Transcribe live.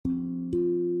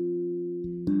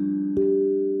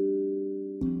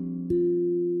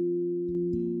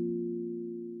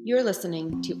You're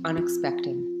listening to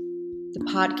Unexpected, the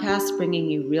podcast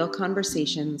bringing you real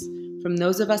conversations from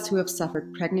those of us who have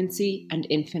suffered pregnancy and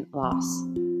infant loss.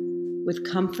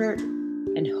 With comfort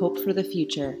and hope for the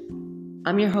future,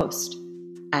 I'm your host,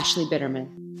 Ashley Bitterman.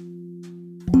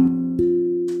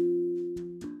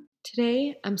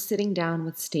 Today, I'm sitting down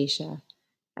with Stasia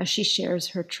as she shares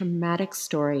her traumatic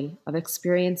story of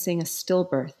experiencing a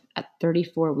stillbirth at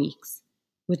 34 weeks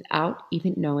without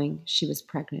even knowing she was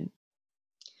pregnant.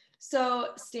 So,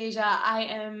 Stasia, I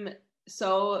am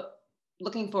so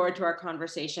looking forward to our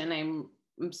conversation.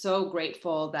 I'm so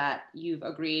grateful that you've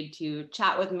agreed to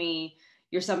chat with me.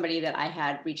 You're somebody that I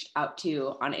had reached out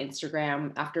to on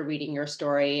Instagram after reading your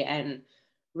story and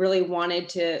really wanted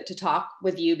to talk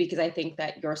with you because I think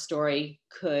that your story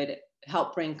could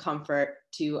help bring comfort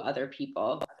to other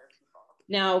people.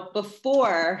 Now,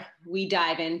 before we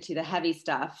dive into the heavy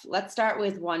stuff, let's start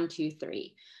with 1, 2,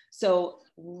 3. So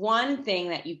one thing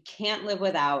that you can't live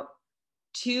without,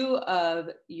 2 of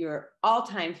your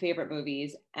all-time favorite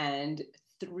movies, and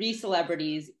 3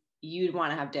 celebrities you'd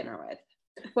want to have dinner with.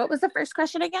 What was the first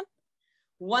question again?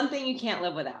 One thing you can't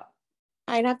live without.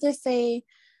 I'd have to say,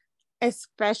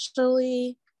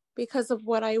 especially because of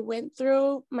what I went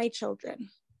through, my children.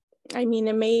 I mean,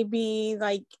 it may be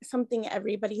like something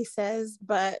everybody says,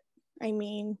 but I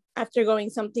mean, after going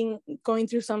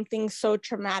through something so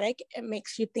traumatic, it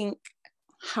makes you think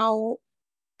how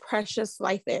precious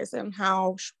life is and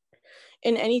how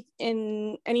in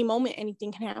any moment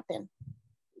anything can happen.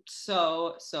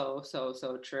 So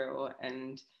true.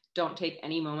 And don't take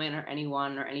any moment or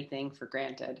anyone or anything for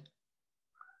granted.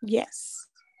 Yes.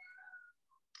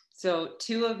 So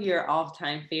 2 of your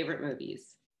all-time favorite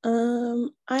movies.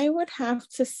 I would have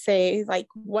to say like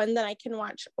one that I can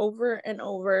watch over and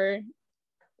over,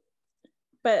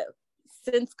 but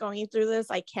since going through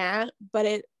this, I can't,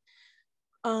 but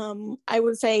I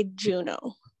would say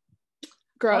Juno.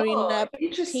 Growing up,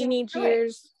 teenage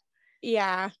years.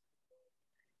 Yeah.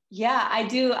 Yeah, I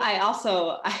do.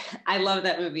 I love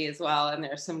that movie as well. And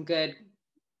there's some good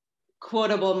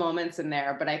quotable moments in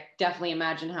there, but I definitely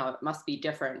imagine how it must be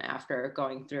different after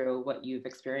going through what you've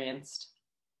experienced.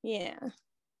 Yeah.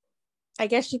 I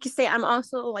guess you could say I'm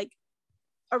also like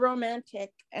a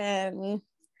romantic, and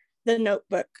The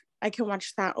Notebook. I can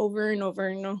watch that over and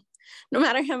over, no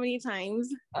matter how many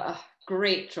times.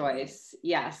 Great choice.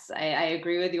 Yes, I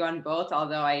agree with you on both,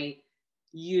 although I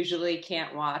usually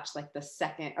can't watch like the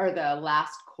second or the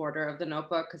last quarter of The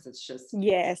Notebook because it's just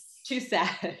too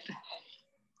sad.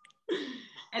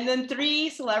 And then 3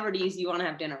 celebrities you want to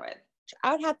have dinner with.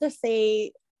 I would have to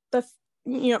say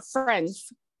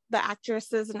Friends, the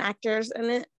actresses and actors in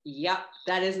it. Yep,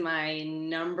 that is my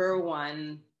number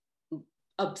 1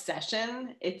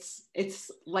 obsession.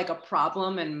 It's like a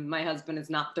problem, and my husband is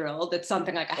not thrilled. It's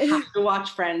something like I have to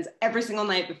watch Friends every single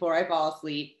night before I fall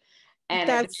asleep. And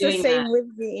that's the same with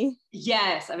me.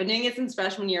 Yes, I've been doing it since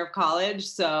freshman year of college,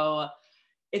 so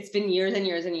it's been years and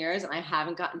years and years, and I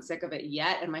haven't gotten sick of it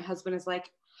yet. And my husband is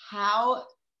like, how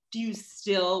do you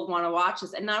still want to watch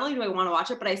this? And not only do I want to watch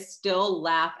it, but I still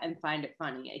laugh and find it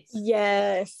funny.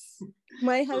 Yes.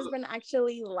 My husband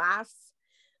actually laughs.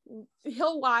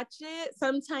 He'll watch it.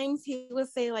 Sometimes he will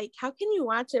say like, how can you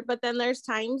watch it? But then there's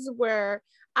times where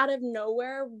out of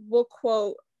nowhere we'll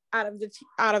quote out of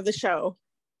the show.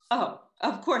 Oh,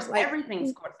 of course. Like,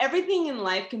 everything in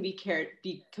life can be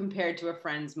compared to a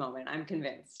Friends moment. I'm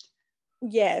convinced.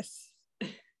 Yes.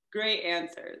 Great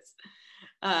answers.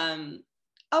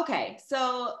 Okay,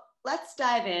 so let's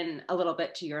dive in a little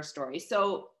bit to your story.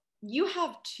 So you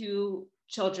have 2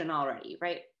 children already,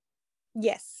 right?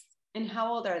 Yes. And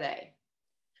how old are they?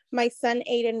 My son,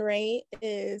 Aiden Ray,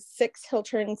 is 6. He'll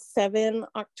turn 7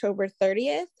 October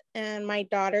 30th. And my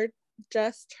daughter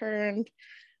just turned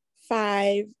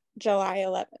 5 July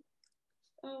 11th.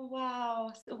 Oh,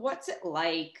 wow. So what's it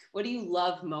like? What do you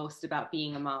love most about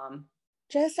being a mom?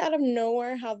 Just out of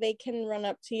nowhere, how they can run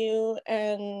up to you.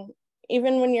 And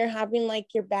even when you're having like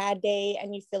your bad day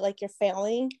and you feel like you're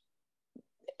failing,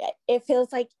 it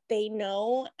feels like they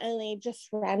know, and they just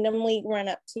randomly run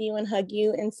up to you and hug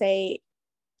you and say,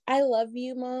 I love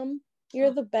you, Mom.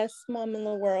 You're the best mom in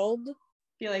the world. I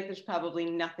feel like there's probably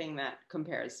nothing that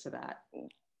compares to that.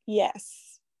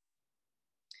 Yes.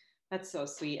 That's so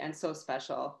sweet and so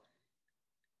special.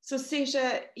 So,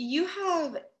 Stasia, you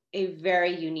have a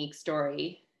very unique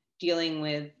story dealing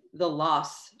with the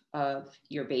loss of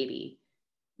your baby.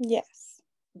 Yes.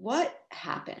 What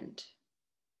happened?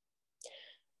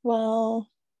 Well,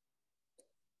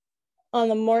 on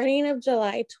the morning of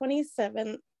July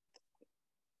 27th,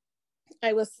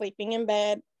 I was sleeping in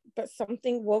bed, but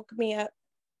something woke me up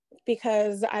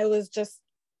because I was just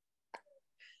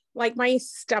like my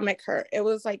stomach hurt. It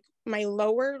was like my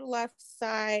lower left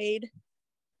side.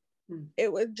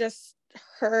 It would just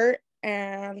hurt,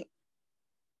 and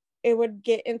it would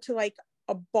get into like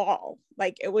a ball.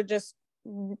 Like it would just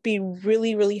be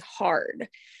really, really hard.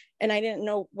 And I didn't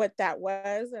know what that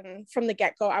was. And from the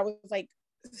get-go, I was like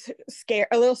scared,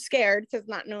 a little scared, because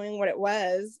not knowing what it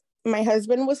was. My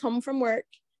husband was home from work.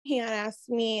 He had asked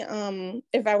me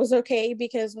if I was okay,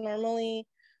 because normally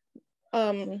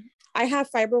I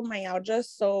have fibromyalgia,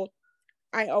 so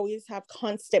I always have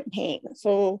constant pain.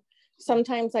 So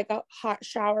sometimes like a hot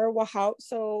shower will help.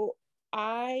 So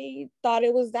I thought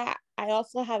it was that. I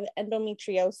also have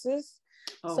endometriosis.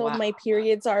 Oh, so wow. my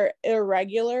periods are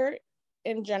irregular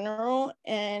in general.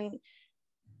 And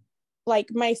like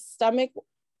my stomach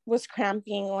was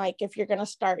cramping, like if you're going to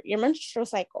start your menstrual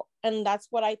cycle. And that's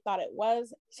what I thought it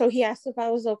was. So he asked if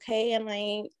I was okay. And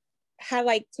I had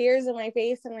like tears in my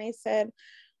face. And I said,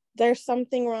 there's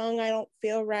something wrong. I don't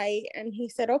feel right. And he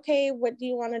said, okay, what do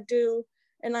you want to do?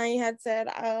 And I had said,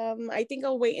 I think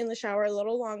I'll wait in the shower a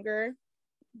little longer.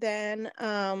 Then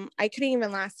I couldn't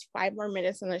even last 5 more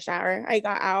minutes in the shower. I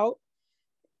got out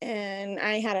and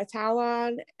I had a towel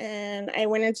on and I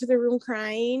went into the room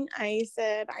crying. I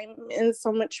said, I'm in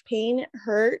so much pain. It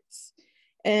hurts.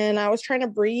 And I was trying to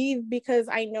breathe, because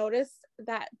I noticed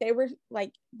that they were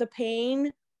like, the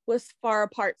pain was far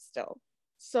apart still.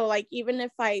 So like, even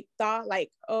if I thought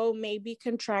like, oh, maybe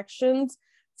contractions,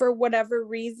 for whatever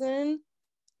reason,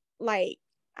 like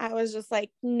I was just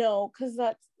like, no, because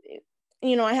that's,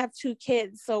 I have 2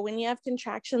 kids. So when you have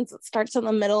contractions, it starts in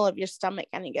the middle of your stomach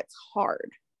and it gets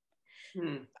hard.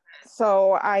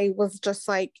 So I was just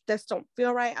like, this don't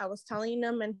feel right. I was telling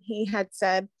him, and he had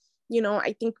said,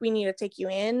 I think we need to take you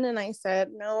in. And I said,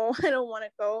 no, I don't want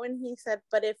to go. And he said,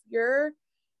 but if you're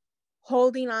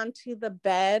holding on to the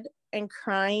bed and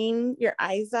crying your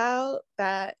eyes out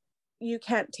that you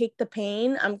can't take the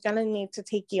pain, I'm going to need to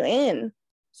take you in.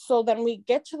 So then we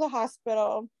get to the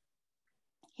hospital.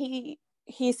 He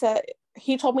said,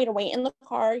 he told me to wait in the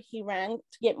car. He ran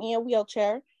to get me a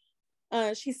wheelchair.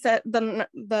 She said,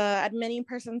 the admitting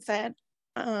person said,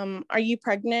 are you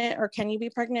pregnant, or can you be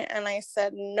pregnant? And I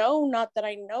said, no, not that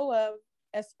I know of,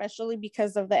 especially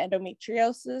because of the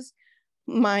endometriosis.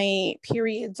 My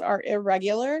periods are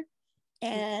irregular.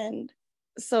 And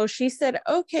so she said,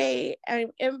 okay.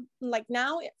 And like,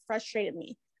 now it frustrated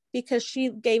me, because she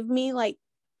gave me like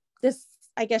this,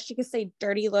 I guess you could say,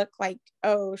 dirty look, like,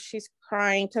 oh, she's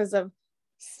crying because of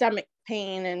stomach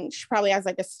pain and she probably has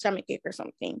like a stomach ache or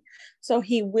something. So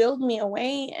he wheeled me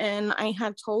away, and I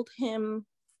had told him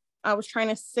I was trying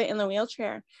to sit in the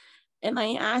wheelchair, and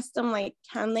I asked him, like,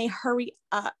 can they hurry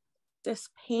up? This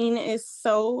pain is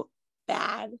so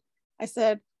bad. I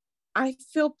said, I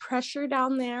feel pressure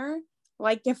down there,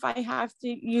 like if I have to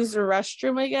use the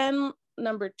restroom again,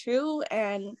 number 2,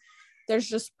 and there's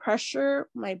just pressure,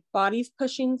 my body's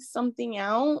pushing something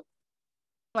out,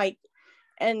 like,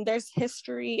 and there's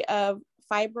history of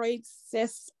fibroids,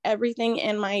 cysts, everything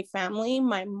in my family.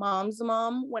 My mom's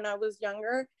mom, when I was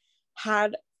younger,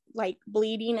 had like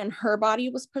bleeding, and her body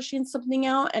was pushing something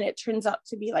out, and it turns out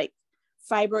to be like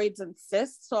fibroids and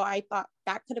cysts. So I thought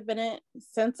that could have been it,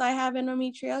 since I have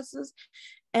endometriosis.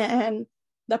 And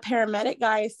the paramedic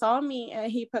guy saw me,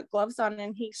 and he put gloves on,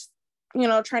 and he's,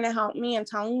 trying to help me, and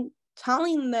telling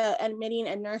the admitting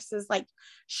and nurses, like,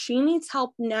 she needs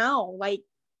help now. Like,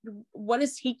 what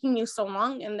is taking you so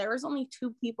long? And there was only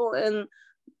 2 people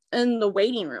in the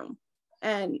waiting room.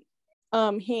 And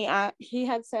he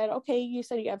had said, okay, you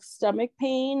said you have stomach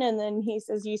pain. And then he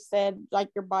says, you said like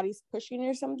your body's pushing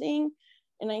or something.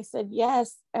 And I said,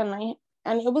 yes. And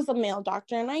it was a male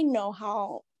doctor. And I know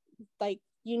how, like,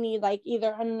 you need like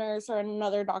either a nurse or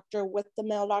another doctor with the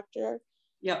male doctor.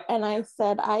 Yeah. And I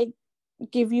said, I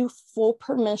give you full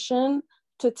permission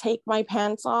to take my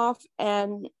pants off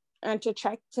and to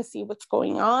check to see what's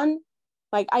going on.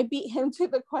 Like, I beat him to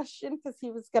the question, because he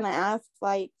was going to ask,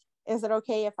 like, is it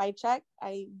okay if I check?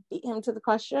 I beat him to the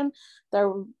question. There,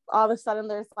 all of a sudden,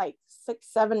 there's like 6,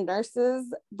 7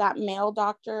 nurses, that male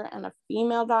doctor and a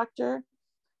female doctor.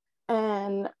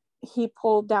 And he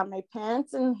pulled down my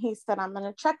pants and he said, I'm going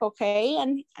to check, okay?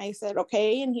 And I said,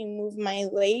 okay. And he moved my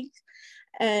legs.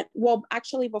 And well,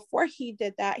 actually, before he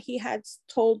did that, he had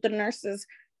told the nurses,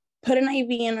 put an IV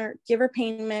in her, give her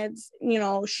pain meds,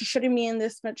 she shouldn't be in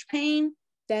this much pain.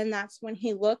 Then that's when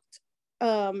he looked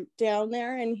down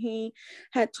there, and he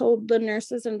had told the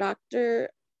nurses and doctor,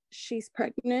 she's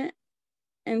pregnant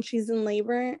and she's in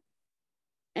labor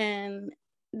and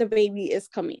the baby is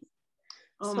coming.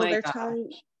 Oh, so my they're God. telling,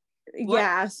 What,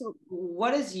 yeah. So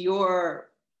what is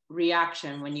your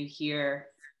reaction when you hear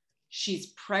she's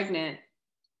pregnant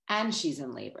And she's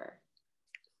in labor.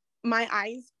 My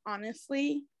eyes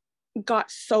honestly got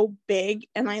so big,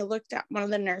 and I looked at one of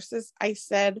the nurses. I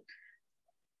said,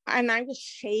 and I was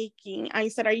shaking. I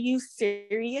said, "Are you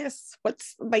serious?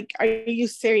 Are you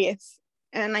serious?"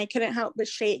 And I couldn't help but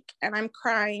shake, and I'm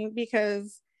crying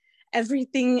because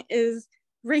everything is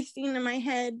racing in my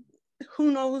head.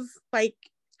 Who knows, like,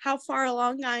 how far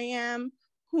along I am?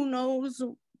 Who knows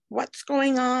what's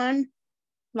going on?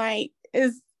 Like,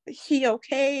 is he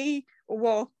okay?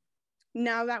 Well,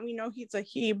 now that we know he's a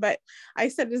he, but I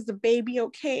said, is the baby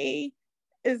okay?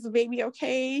 Is the baby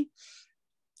okay?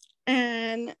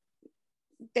 And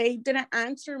they didn't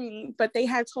answer me, but they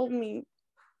had told me,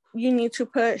 you need to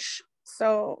push.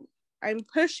 So I'm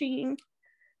pushing.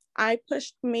 I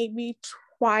pushed maybe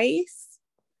twice,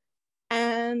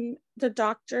 and the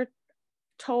doctor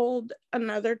told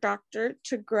another doctor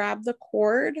to grab the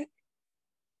cord,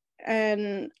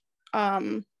 and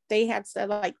they had said,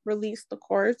 like, release the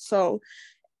cord, so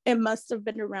it must have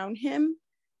been around him.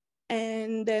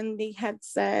 And then they had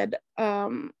said, I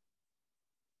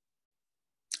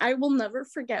will never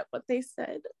forget what they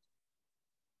said,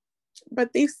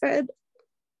 but they said,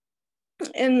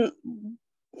 and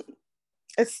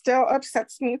it still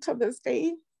upsets me to this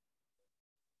day,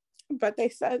 but they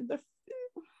said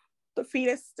the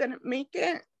fetus didn't make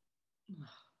it.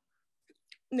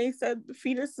 They said the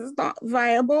fetus is not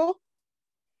viable.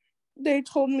 They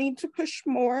told me to push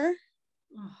more.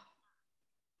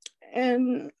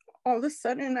 And all of a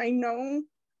sudden, I know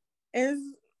is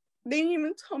they didn't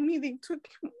even tell me they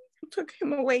took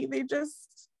him away. They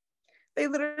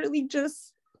literally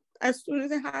just, as soon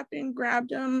as it happened,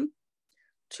 grabbed him,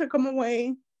 took him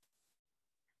away.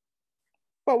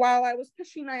 But while I was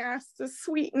pushing, I asked the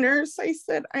sweet nurse, I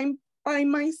said, I'm by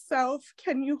myself.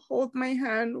 Can you hold my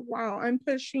hand while I'm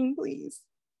pushing, please?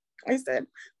 I said,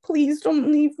 please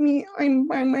don't leave me. I'm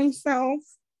by myself.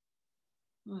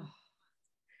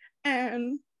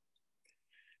 And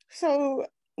so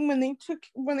when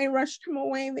they rushed him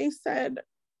away, they said,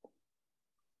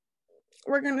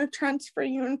 we're going to transfer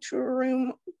you into a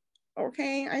room.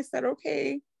 Okay. I said,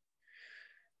 okay.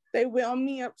 They wheeled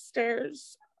me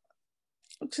upstairs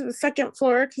to the second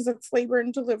floor because it's labor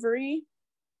and delivery.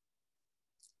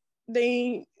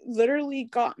 They literally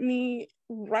got me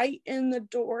right in the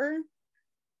door,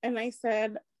 and I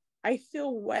said, I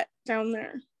feel wet down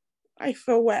there. I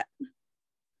feel wet.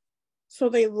 So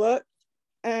they looked,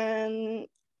 and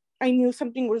I knew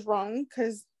something was wrong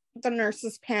because the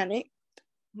nurses panicked.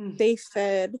 They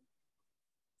said,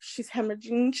 she's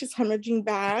hemorrhaging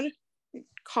bad.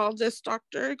 Call this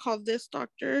doctor, call this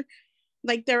doctor.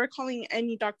 Like, they were calling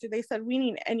any doctor. They said, we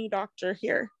need any doctor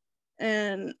here.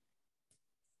 And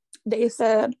they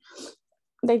said,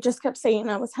 they just kept saying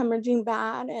I was hemorrhaging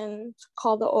bad and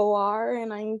call the OR.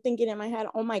 And I'm thinking in my head,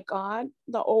 oh my God,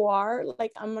 the OR,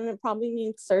 like, I'm going to probably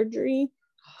need surgery.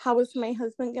 How is my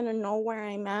husband going to know where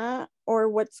I'm at or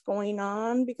what's going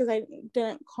on? Because I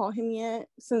didn't call him yet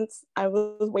since I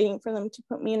was waiting for them to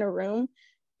put me in a room.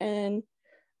 And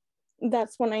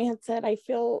that's when I had said, I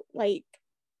feel like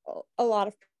a lot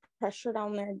of pressure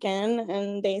down there again.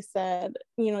 And they said,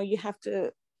 you know,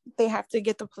 they have to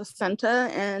get the placenta.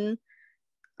 And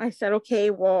I said,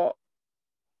 okay, well,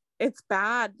 it's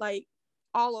bad, like,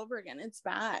 all over again. It's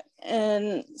bad.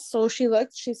 And so she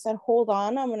looked, she said, hold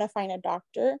on, I'm going to find a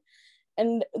doctor.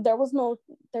 And there was no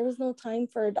time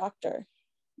for a doctor.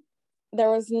 There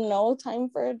was no time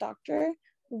for a doctor.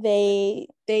 They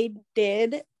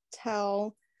did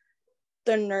tell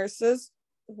the nurses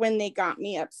when they got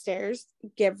me upstairs,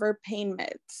 give her pain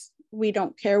meds. We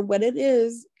don't care what it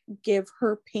is, give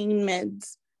her pain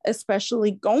meds,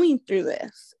 especially going through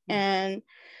this. And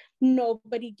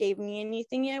nobody gave me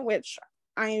anything yet, which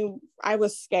I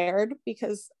was scared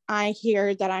because I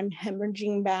hear that I'm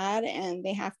hemorrhaging bad and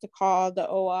they have to call the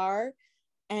OR,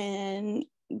 and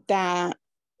that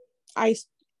I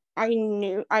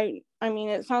knew, I mean,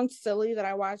 it sounds silly that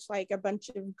I watched like a bunch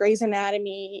of Grey's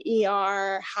Anatomy,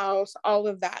 ER, House, all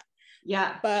of that.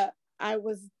 Yeah. But I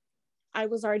was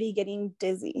already getting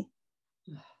dizzy.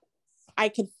 I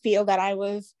could feel that I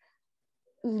was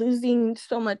losing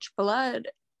so much blood.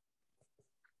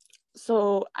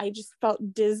 So I just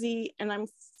felt dizzy, and I'm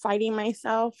fighting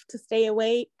myself to stay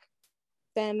awake.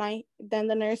 Then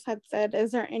the nurse had said,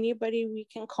 is there anybody we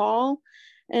can call?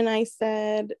 And I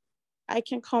said, I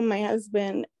can call my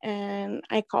husband. And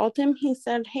I called him. He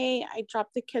said, hey, I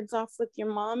dropped the kids off with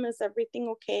your mom. Is everything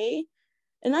okay?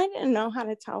 And I didn't know how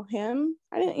to tell him.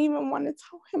 I didn't even want to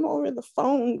tell him over the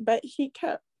phone, but he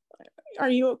kept, are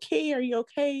you okay? Are you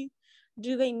okay?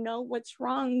 Do they know what's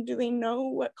wrong? Do they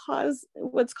know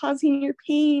what's causing your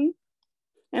pain?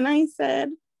 And I said,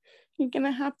 you're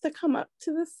gonna have to come up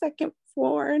to the second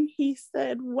floor. And he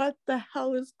said, what the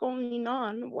hell is going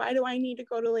on? Why do I need to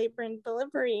go to labor and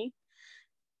delivery?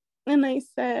 And I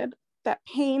said, that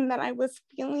pain that I was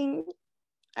feeling,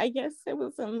 I guess it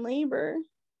was in labor.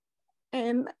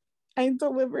 And I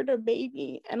delivered a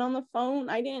baby. And on the phone,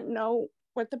 I didn't know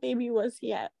what the baby was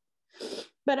yet.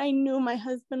 But I knew my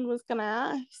husband was gonna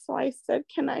ask. So I said,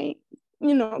 can I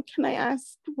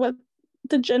ask what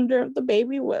the gender of the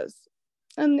baby was?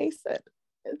 And they said,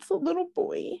 it's a little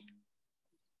boy.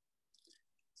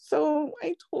 So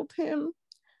I told him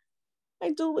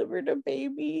I delivered a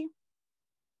baby.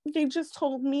 They just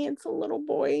told me it's a little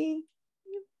boy.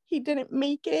 He didn't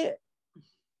make it.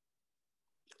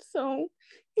 So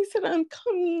he said, I'm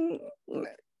coming.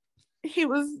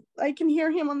 I can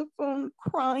hear him on the phone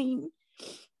crying.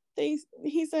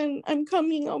 He said, I'm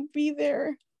coming, I'll be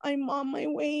there. I'm on my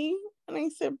way. And I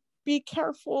said, be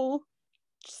careful.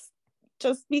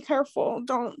 Just be careful.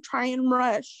 Don't try and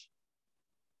rush.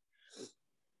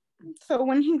 So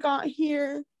when he got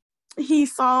here, he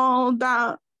saw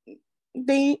that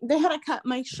they had to cut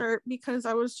my shirt because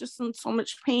I was just in so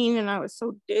much pain and I was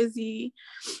so dizzy.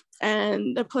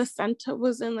 And the placenta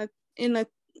was in a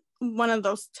one of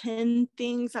those tin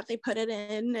things that they put it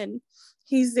in. And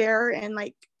he's there, and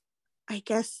like, I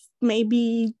guess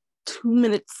maybe 2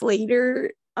 minutes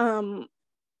later,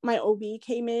 my OB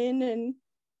came in and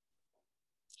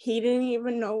he didn't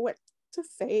even know what to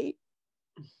say.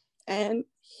 And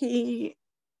he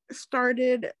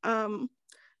started,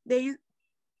 they,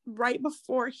 right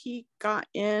before he got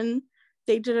in,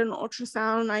 they did an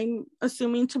ultrasound, I'm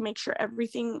assuming to make sure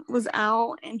everything was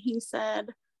out. And he said,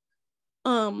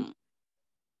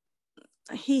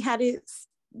 he had to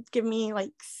give me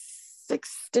like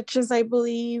 6 stitches, I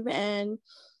believe. And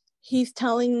he's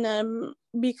telling them,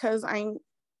 because I'm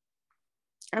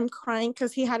crying,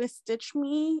 because he had to stitch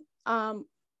me.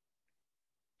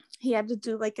 He had to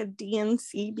do like a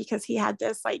DNC because he had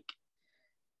this like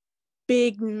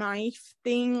big knife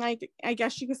thing. I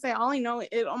guess you could say, all I know,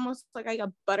 it almost like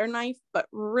a butter knife, but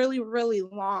really, really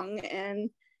long.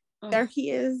 And there he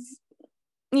is,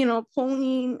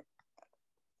 pulling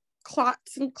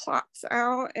clots and clots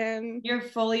out. And you're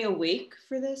fully awake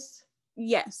for this?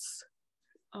 Yes.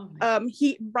 Oh my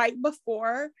he, right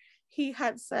before, he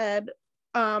had said,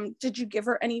 did you give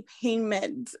her any pain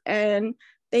meds? And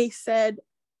they said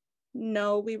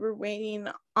no, we were waiting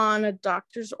on a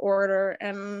doctor's order.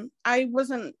 And I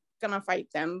wasn't gonna fight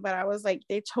them, but I was like,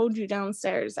 they told you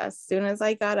downstairs as soon as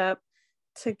I got up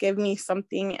to give me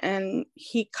something. And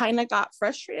he kind of got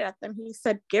frustrated at them. He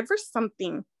said, give her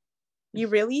something. You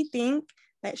really think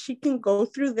that she can go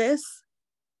through this,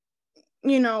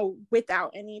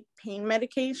 without any pain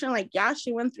medication? Like, yeah,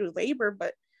 she went through labor,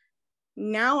 but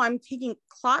now I'm taking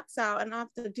clots out and I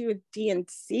have to do a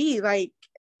DNC. Like,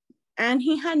 and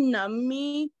he had numbed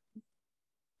me,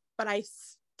 but I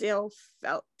still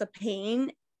felt the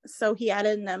pain. So he had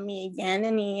to numb me again,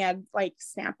 and he had like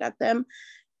snapped at them,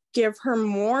 give her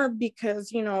more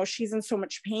because, she's in so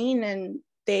much pain. And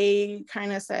they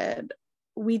kind of said,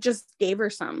 we just gave her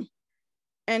some.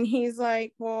 And he's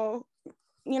like, well,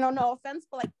 no offense,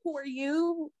 but like, who are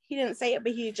you? He didn't say it,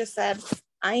 but he just said,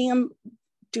 I am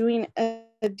doing a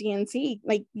DNC.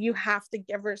 Like, you have to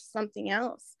give her something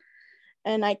else.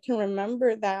 And I can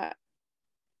remember that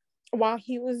while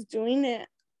he was doing it,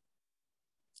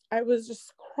 I was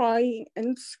just crying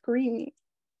and screaming.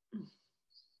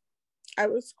 I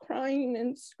was crying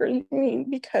and screaming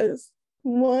because,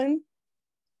 one,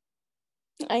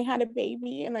 I had a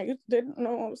baby and I didn't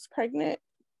know I was pregnant.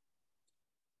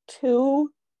 2,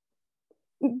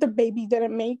 the baby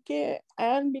didn't make it.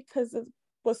 And because it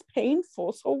was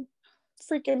painful, so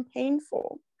freaking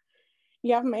painful.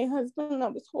 You have my husband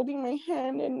that was holding my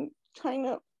hand and trying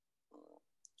to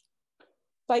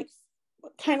like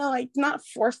kind of like not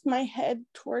force my head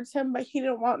towards him, but he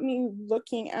didn't want me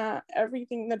looking at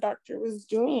everything the doctor was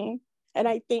doing. And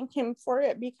I thank him for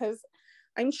it, because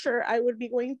I'm sure I would be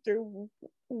going through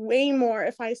way more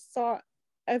if I saw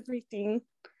everything.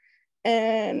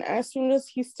 And as soon as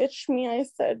he stitched me, I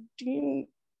said, do you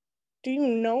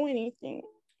know anything?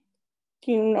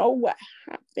 Do you know what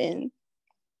happened?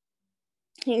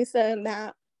 He said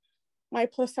that my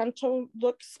placenta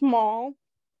looked small,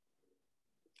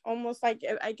 almost like,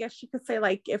 I guess you could say,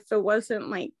 like, if it wasn't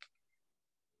like,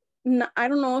 I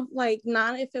don't know, like,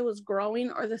 not if it was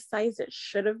growing or the size it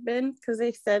should have been, because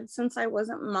they said since I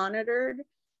wasn't monitored,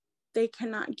 they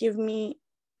cannot give me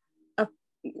a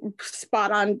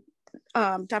spot on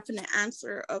definite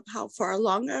answer of how far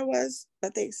along I was.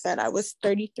 But they said I was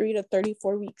 33 to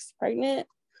 34 weeks pregnant.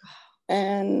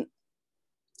 And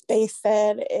They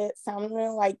said it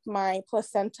sounded like my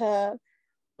placenta,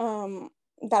 that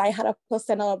I had a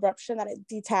placental abruption, that it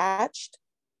detached.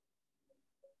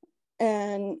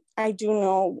 And I do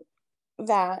know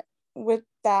that with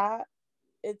that,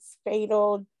 it's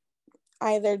fatal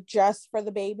either just for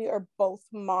the baby or both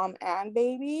mom and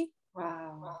baby.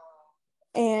 Wow.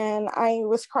 And I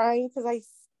was crying because I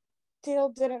still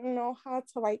didn't know how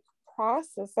to like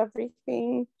process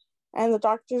everything. And the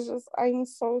doctor's just, I'm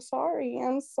so sorry.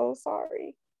 I'm so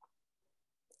sorry.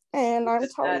 And I'm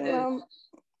telling them,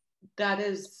 that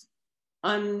is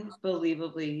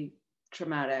unbelievably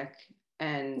traumatic.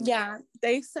 And yeah,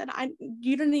 they said,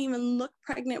 you didn't even look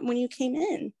pregnant when you came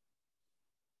in.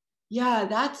 yeah,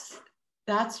 that's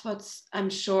what's, I'm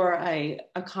sure, a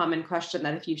common question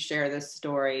that if you share this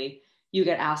story, you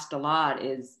get asked a lot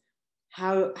is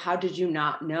how did you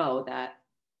not know that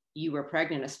you were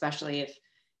pregnant, especially if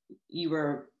you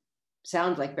were,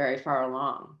 sounds like, very far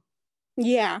along.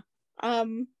 Yeah.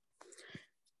 I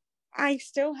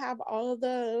still have all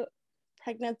the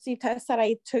pregnancy tests that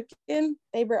I took in.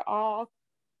 They were all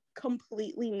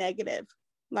completely negative.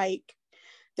 Like,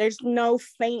 there's no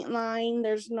faint line.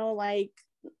 There's no, like,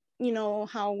 you know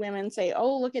how women say,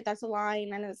 oh, look at, that's a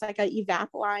line, and it's like a evap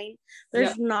line.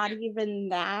 There's not even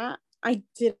that. I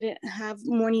didn't have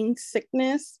morning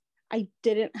sickness. I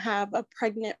didn't have a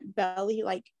pregnant belly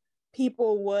like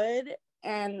people would.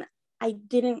 And I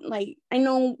didn't, like, I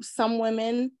know some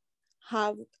women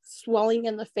have swelling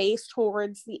in the face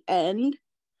towards the end.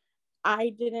 I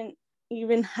didn't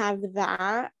even have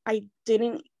that. And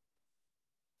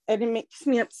it makes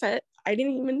me upset. I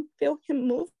didn't even feel him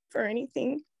move or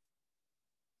anything.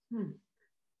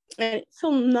 And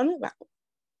so none of that.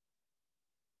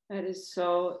 That is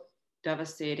so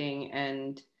devastating.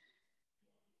 And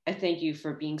I thank you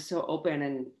for being so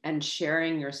open and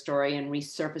sharing your story and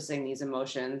resurfacing these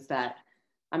emotions that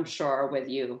I'm sure are with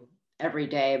you every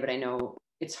day. But I know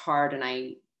it's hard, and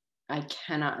I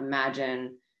cannot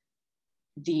imagine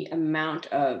the amount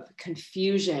of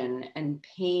confusion and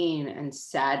pain and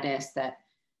sadness that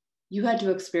you had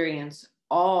to experience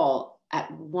all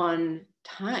at one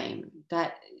time.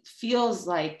 That feels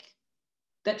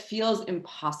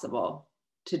impossible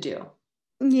to do.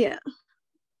 Yeah.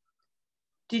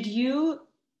 Did you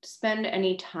spend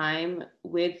any time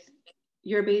with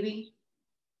your baby?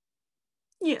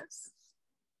 Yes.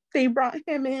 They brought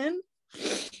him in.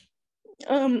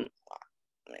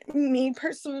 Me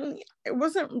personally, I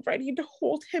wasn't ready to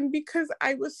hold him because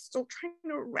I was still trying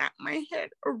to wrap my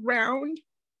head around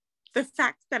the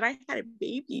fact that I had a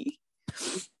baby.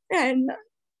 And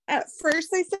at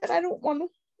first I said I don't want to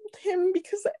hold him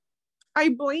because I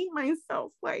blame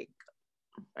myself. Like,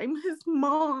 I'm his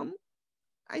mom.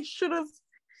 I should have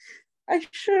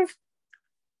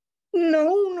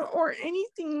known or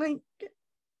anything. Like,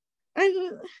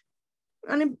 and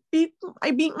I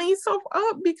beat myself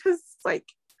up because,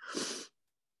 like,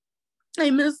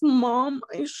 I'm his mom.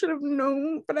 I should have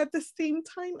known, but at the same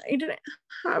time, I didn't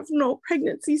have no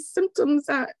pregnancy symptoms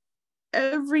that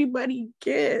everybody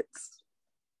gets.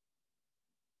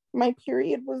 My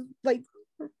period was like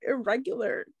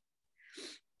irregular.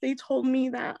 They told me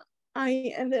that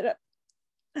I ended up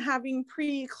having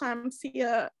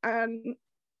preeclampsia, and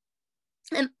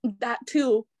that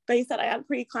too. They said I had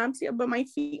preeclampsia, but my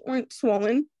feet weren't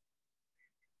swollen.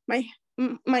 My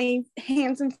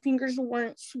hands and fingers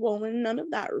weren't swollen. None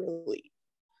of that really.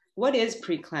 What is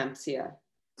preeclampsia?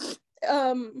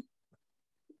 I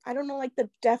don't know like the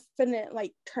definite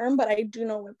like term, but I do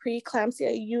know with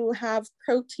preeclampsia, you have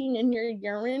protein in your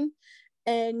urine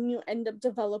and you end up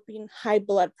developing high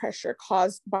blood pressure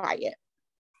caused by it.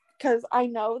 Because I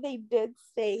know they did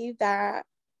say that,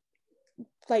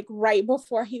 like, right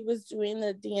before he was doing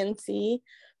the DNC,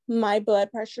 my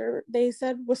blood pressure, they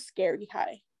said, was scary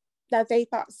high. That they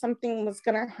thought something was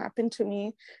going to happen to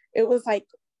me. It was like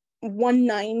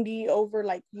 190 over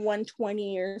like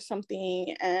 120 or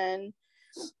something. And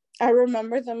I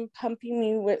remember them pumping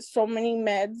me with so many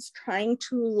meds, trying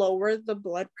to lower the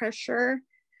blood pressure.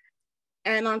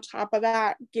 And on top of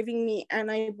that, giving me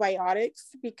antibiotics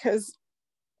because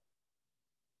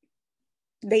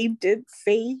they did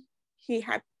say he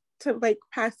had to like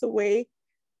pass away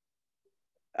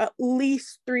at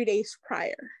least 3 days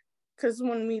prior. Because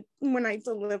when I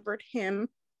delivered him,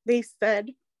 they said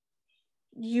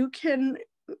they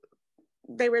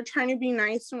were trying to be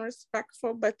nice and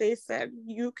respectful, but they said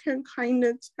you can kind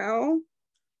of tell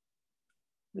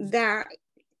that,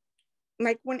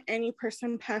 like, when any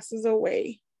person passes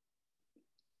away,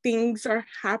 things are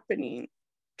happening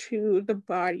to the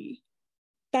body.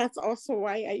 That's also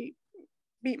why I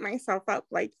beat myself up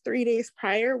like 3 days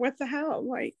prior. What the hell?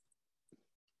 Like,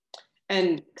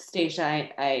 And Stacia,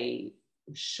 I'm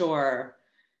sure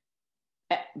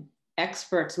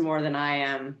experts more than I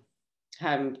am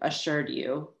have assured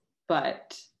you,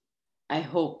 but I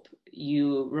hope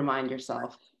you remind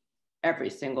yourself every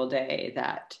single day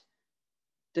that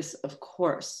this, of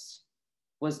course,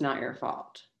 was not your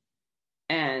fault.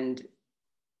 And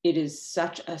it is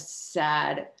such a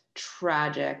sad,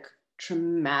 tragic,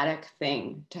 traumatic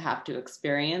thing to have to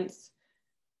experience.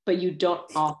 But you don't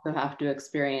also have to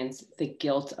experience the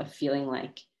guilt of feeling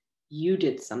like you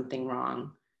did something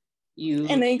wrong. And You,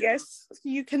 I guess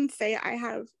you can say I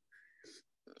have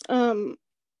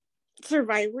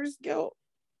survivor's guilt,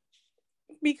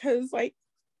 because like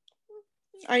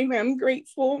I am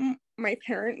grateful, my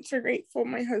parents are grateful,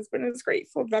 my husband is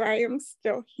grateful that I am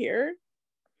still here.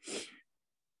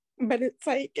 But it's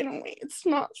like, in a way, it's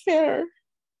not fair.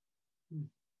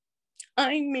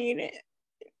 I made it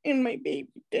and my baby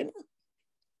didn't.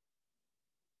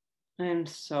 I'm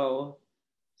so,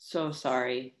 so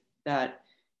sorry that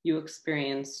you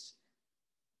experienced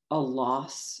a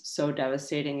loss so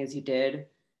devastating as you did.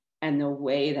 And the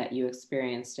way that you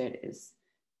experienced it is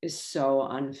so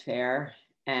unfair.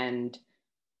 And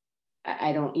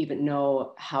I don't even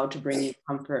know how to bring you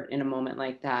comfort in a moment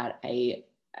like that. I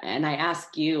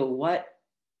ask you, what,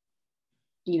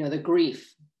 the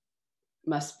grief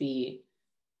must be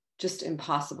just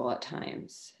impossible at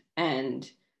times. And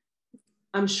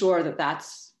I'm sure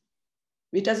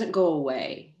it doesn't go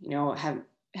away.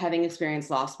 Having experienced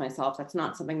loss myself, that's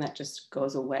not something that just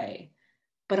goes away.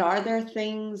 But are there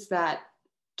things that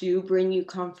do bring you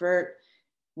comfort?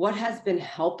 What has been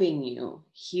helping you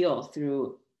heal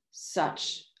through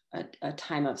such a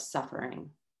time of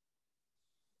suffering?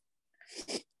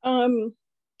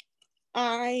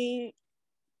 I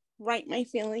write my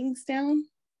feelings down,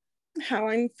 how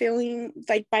I'm feeling,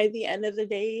 like by the end of the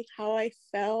day, how I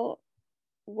felt,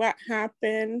 what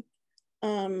happened.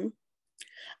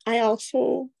 I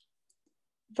also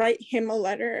write him a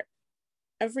letter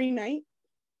every night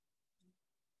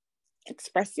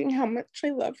expressing how much I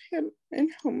love him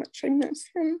and how much I miss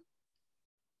him.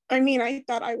 I mean, I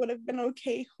thought I would have been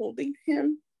okay holding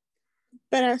him,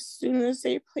 but as soon as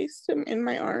they placed him in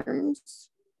my arms,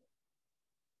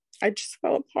 I just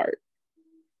fell apart.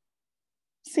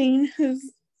 Seeing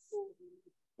his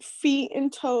feet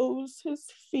and toes, his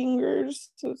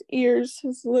fingers, his ears,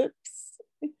 his lips,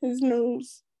 his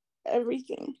nose,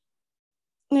 everything.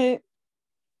 It,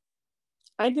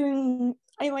 I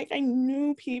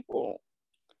knew people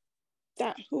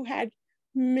who had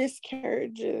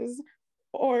miscarriages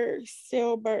or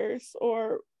stillbirths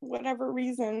or whatever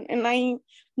reason. And I,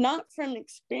 not from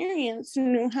experience,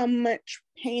 knew how much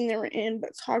pain they were in,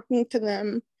 but talking to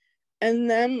them and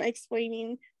them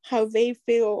explaining how they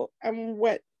feel and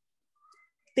what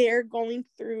they're going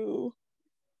through.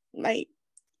 Like,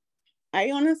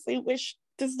 I honestly wish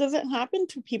this doesn't happen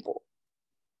to people.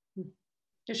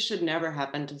 It should never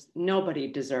happen. Nobody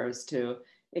deserves to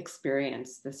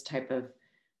experience this type of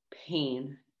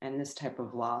pain and this type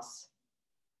of loss.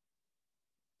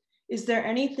 Is there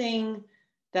anything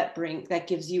that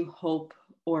gives you hope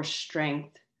or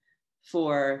strength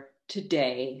for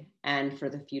today and for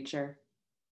the future?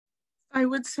 I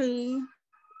would say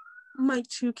my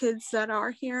two kids that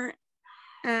are here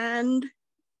and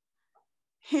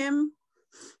him.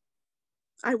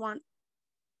 I want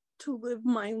to live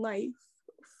my life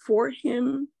for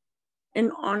him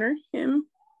and honor him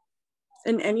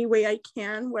in any way I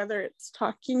can, whether it's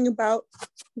talking about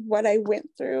what I went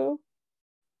through,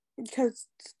 because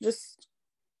just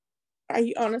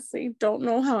I honestly don't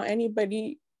know how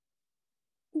anybody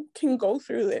can go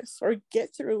through this or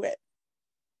get through it.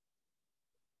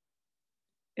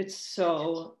 It's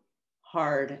so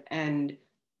hard. And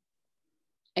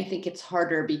I think it's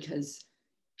harder because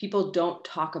people don't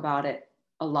talk about it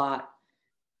a lot.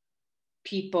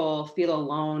 People feel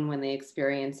alone when they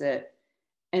experience it.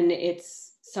 And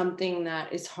it's something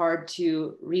that is hard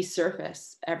to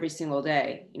resurface every single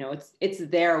day. It's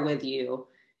there with you.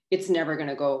 It's never going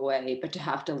to go away, but to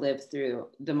have to live through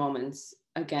the moments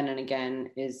again and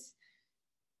again is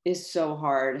so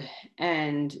hard.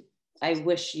 And I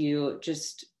wish you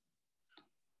just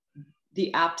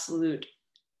the absolute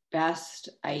best.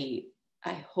 I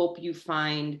hope you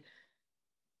find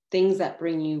things that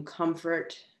bring you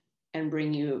comfort and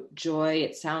bring you joy.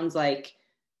 It sounds like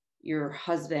your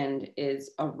husband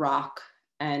is a rock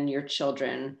and your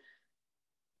children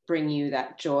bring you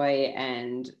that joy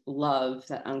and love,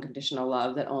 that unconditional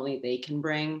love that only they can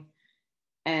bring.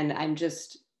 And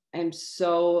I'm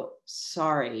so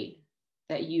sorry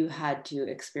that you had to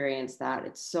experience that.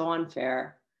 It's so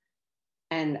unfair.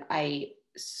 And I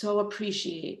so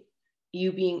appreciate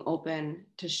you being open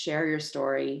to share your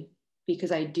story,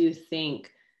 because I do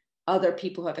think other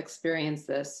people who have experienced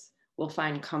this will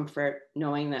find comfort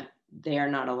knowing that they are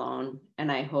not alone.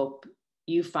 And I hope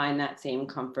you find that same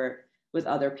comfort with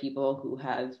other people who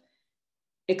have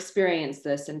experienced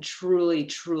this and truly,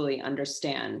 truly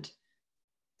understand.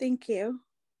 Thank you.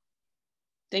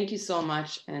 Thank you so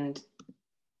much, and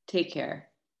take care.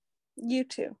 You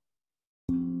too.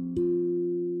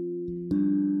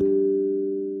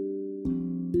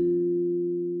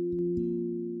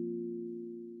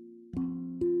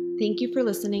 Thank you for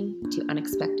listening to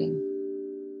Unexpecting.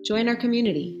 Join our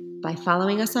community by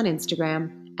following us on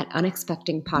Instagram at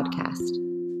Unexpecting Podcast.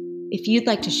 If you'd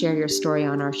like to share your story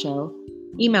on our show,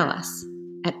 email us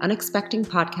at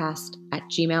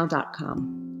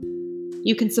unexpectingpodcast@gmail.com.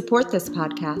 You can support this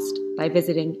podcast by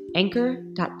visiting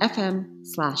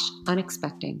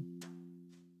anchor.fm/unexpecting.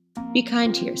 Be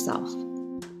kind to yourself.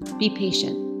 Be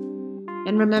patient.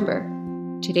 And remember,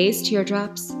 today's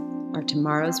teardrops are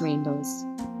tomorrow's rainbows.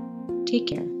 Take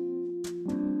care.